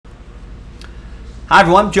Hi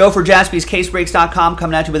everyone, Joe for JaspysCaseBreaks.com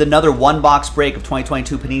coming at you with another one-box break of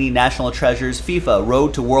 2022 Panini National Treasures FIFA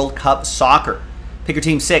Road to World Cup Soccer. Pick your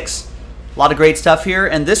team 6. A lot of great stuff here,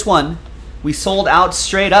 and this one we sold out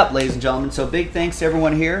straight up, ladies and gentlemen. So big thanks to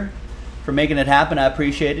everyone here for making it happen. I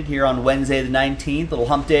appreciate it. Here on Wednesday the 19th, little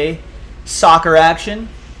hump day soccer action.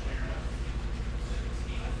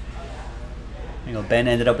 You know, Ben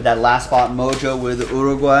ended up with that last spot mojo with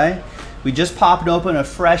Uruguay. We just popped open a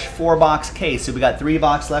fresh 4-box case. So we got 3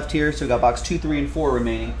 boxes left here. So we got box 2, 3, and 4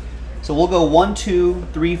 remaining. So we'll go 1, 2,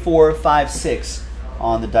 3, 4, 5, 6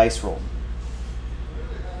 on the dice roll.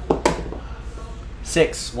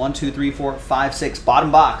 6. 1, 2, 3, 4, 5, 6.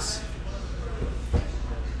 Bottom box.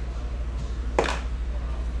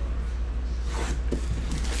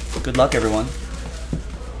 Good luck, everyone.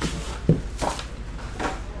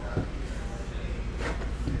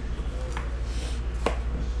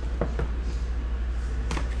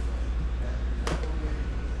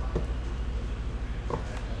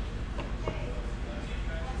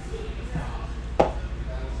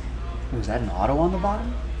 Is that an auto on the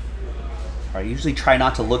bottom? All right, I usually try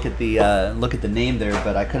not to look at the name there,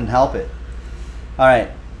 but I couldn't help it. All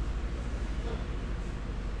right.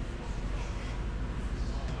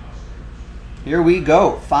 Here we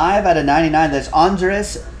go. 5 out of 99. That's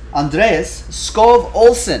Andreas Skov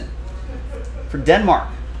Olsen for Denmark.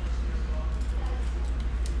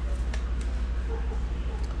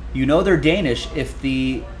 You know they're Danish if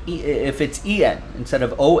it's EN instead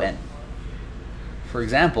of ON. For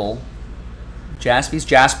example,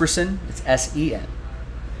 Jasperson, it's SEN.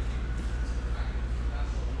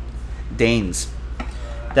 Danes.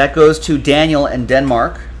 That goes to Daniel and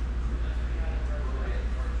Denmark.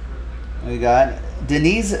 We got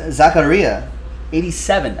Denise Zakaria,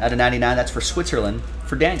 87 out of 99. That's for Switzerland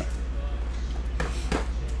for Daniel.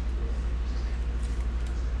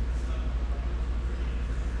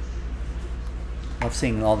 Love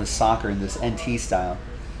seeing all this soccer in this NT style.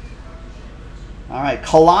 All right,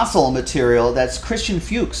 colossal material. That's Christian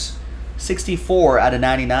Fuchs, 64 out of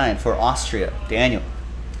 99 for Austria. Daniel.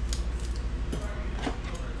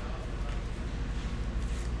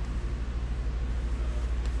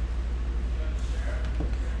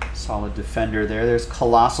 Solid defender there. There's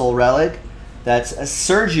colossal relic. That's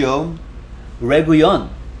Sergio Reguilon,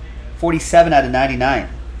 47 out of 99.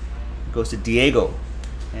 Goes to Diego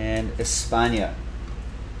and España.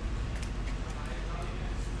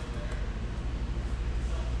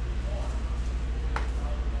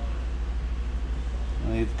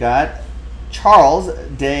 We've got Charles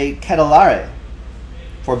de Ketelare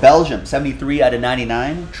for Belgium, 73 out of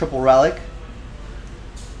 99. Triple relic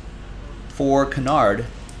for Kennard.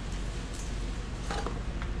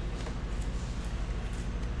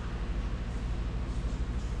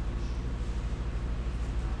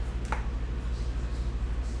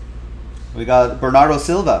 We got Bernardo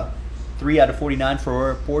Silva, 3 out of 49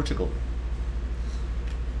 for Portugal.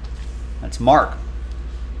 That's Mark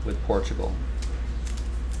with Portugal.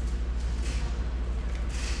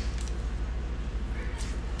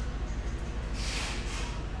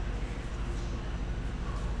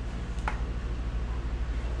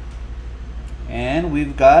 And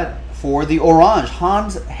we've got, for the orange,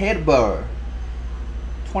 Hans Hedberg,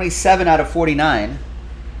 27 out of 49.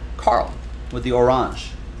 Carl with the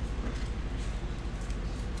orange.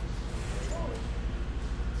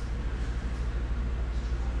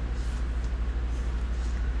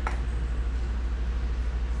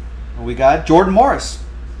 And we got Jordan Morris,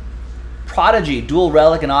 Prodigy, dual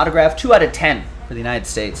relic and autograph, 2 out of 10 for the United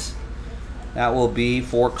States. That will be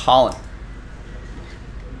for Colin.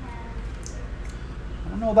 I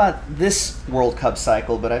don't know about this World Cup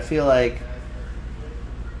cycle, but I feel like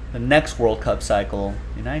the next World Cup cycle,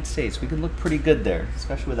 United States, we can look pretty good there,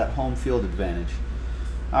 especially with that home field advantage.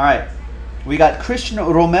 All right, we got Christian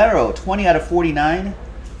Romero, 20 out of 49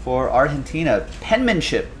 for Argentina.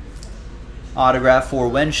 Penmanship autograph for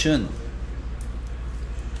Wen Shun.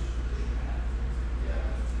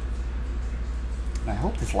 I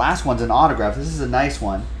hope this last one's an autograph. This is a nice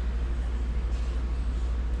one.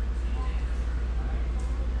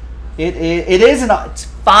 It is it's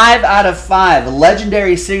 5 out of 5.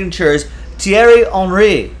 Legendary signatures, Thierry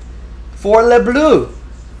Henry for Le Bleu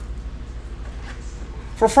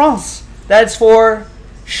for France. That's for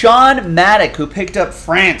Sean Maddock, who picked up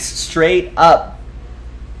France straight up.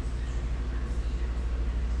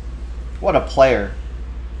 What a player.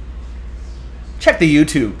 Check the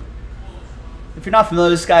YouTube. If you're not familiar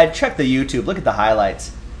with this guy, check the YouTube. Look at the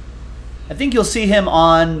highlights. I think you'll see him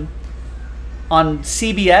on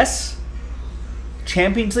CBS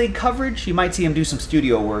Champions League coverage. You might see him do some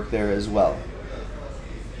studio work there as well.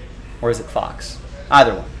 Or is it Fox?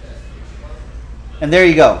 Either one. And there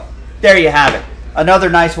you go. There you have it. Another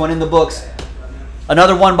nice one in the books.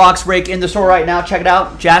 Another one-box break in the store right now. Check it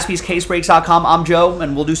out. JaspysCaseBreaks.com. I'm Joe,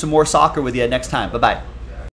 and we'll do some more soccer with you next time. Bye-bye.